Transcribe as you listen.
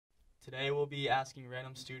Today we'll be asking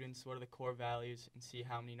random students what are the core values and see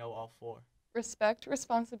how many know all four. Respect,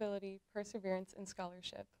 responsibility, perseverance, and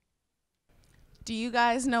scholarship. Do you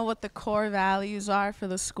guys know what the core values are for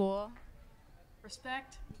the school?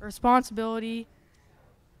 Respect, responsibility,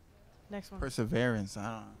 next one, Perseverance.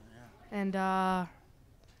 I don't know. and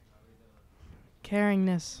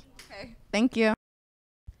caringness. Okay, thank you.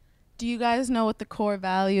 Do you guys know what the core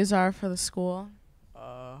values are for the school?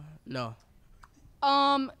 No.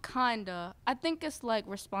 Kinda. I think it's like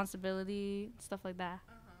responsibility, stuff like that.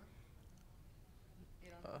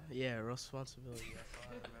 Yeah, responsibility.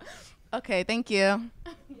 Okay, thank you.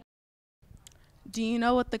 Do you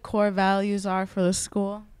know what the core values are for the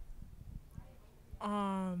school?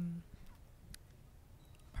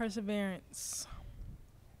 Perseverance,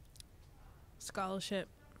 scholarship,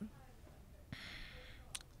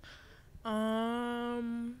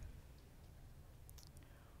 isn't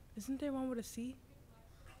there one with a C?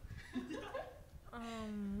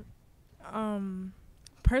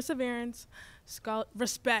 Perseverance,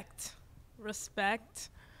 respect,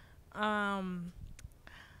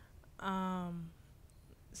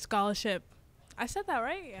 scholarship. I said that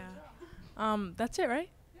right? Yeah. That's it, right?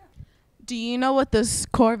 Do you know what the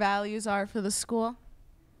core values are for the school?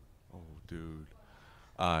 Oh, dude.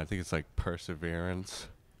 I think it's like perseverance,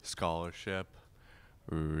 scholarship,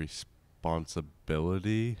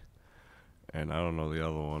 responsibility, and I don't know the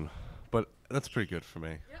other one. But that's pretty good for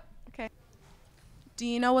me. Okay. Do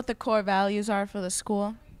you know what the core values are for the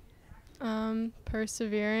school?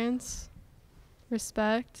 Perseverance,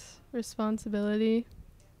 respect, responsibility.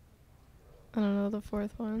 I don't know the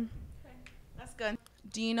fourth one. That's good.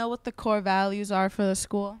 Do you know what the core values are for the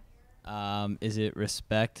school? Is it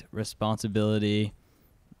respect, responsibility,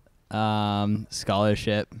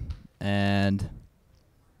 scholarship, and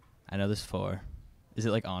I know there's four. Is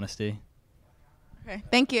it like honesty? Okay,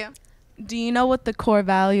 thank you. Do you know what the core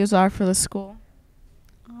values are for the school?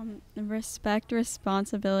 Respect,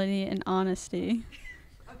 responsibility, and honesty.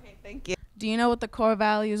 Okay, thank you. Do you know what the core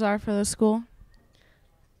values are for the school?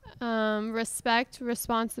 Respect,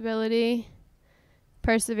 responsibility,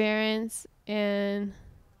 perseverance, and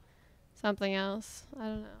something else. I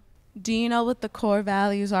don't know. Do you know what the core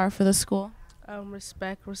values are for the school?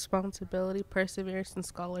 Respect, responsibility, perseverance, and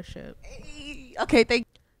scholarship. Okay, thank you.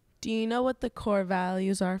 Do you know what the core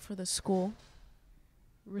values are for the school?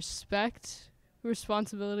 Respect,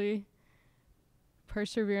 responsibility,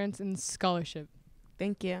 perseverance, and scholarship.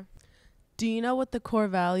 Thank you. Do you know what the core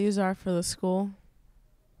values are for the school?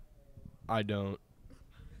 I don't.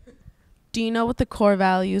 Do you know what the core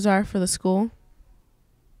values are for the school?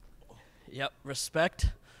 Yep,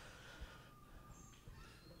 respect.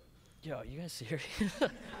 Yo, you guys serious?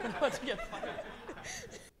 I'm about to get fired.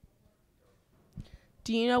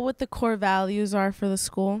 Do you know what the core values are for the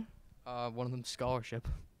school? One of them scholarship.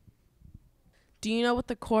 Do you know what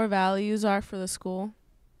the core values are for the school?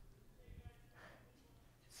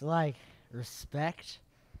 It's like respect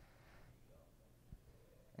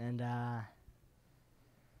and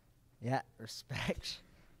yeah, respect.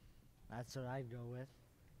 That's what I'd go with.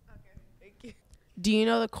 Okay, thank you. Do you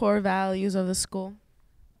know the core values of the school?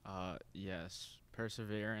 Yes.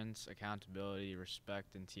 Perseverance, accountability,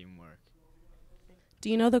 respect, and teamwork. Do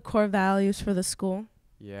you know the core values for the school?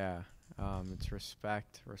 Yeah. It's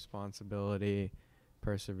respect, responsibility,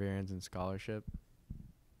 perseverance, and scholarship.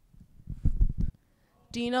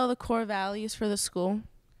 Do you know the core values for the school?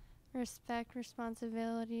 Respect,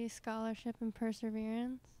 responsibility, scholarship, and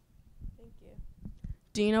perseverance. Thank you.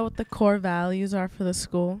 Do you know what the core values are for the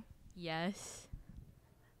school? Yes.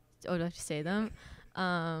 Oh, do I have to say them?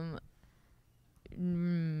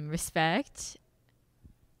 Respect,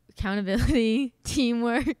 accountability,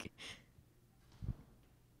 teamwork,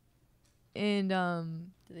 and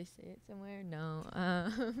did they say it somewhere? No. I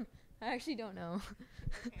actually don't know.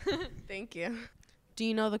 Thank you. Do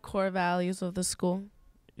you know the core values of the school?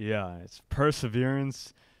 Yeah, it's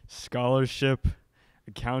perseverance, scholarship,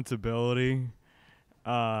 accountability.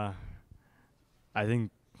 I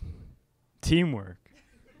think teamwork.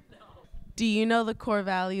 Do you know the core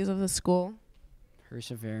values of the school?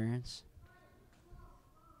 Perseverance,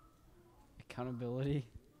 accountability,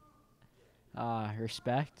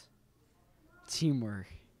 respect, teamwork.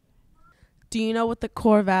 Do you know what the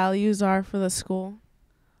core values are for the school?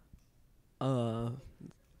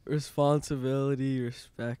 Responsibility,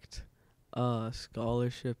 respect,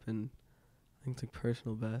 scholarship, and I think like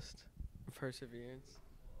personal best. Perseverance.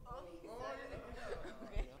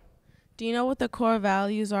 Do you know what the core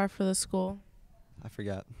values are for the school? I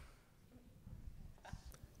forgot.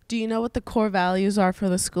 Do you know what the core values are for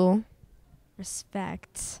the school?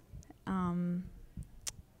 Respect,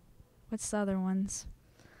 what's the other ones?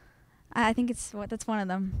 I think that's one of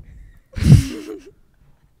them.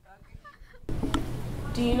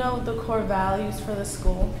 Do you know the core values for the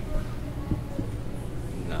school?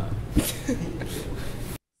 No.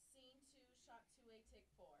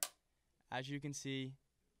 As you can see,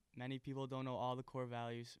 many people don't know all the core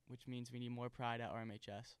values, which means we need more pride at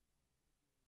RMHS.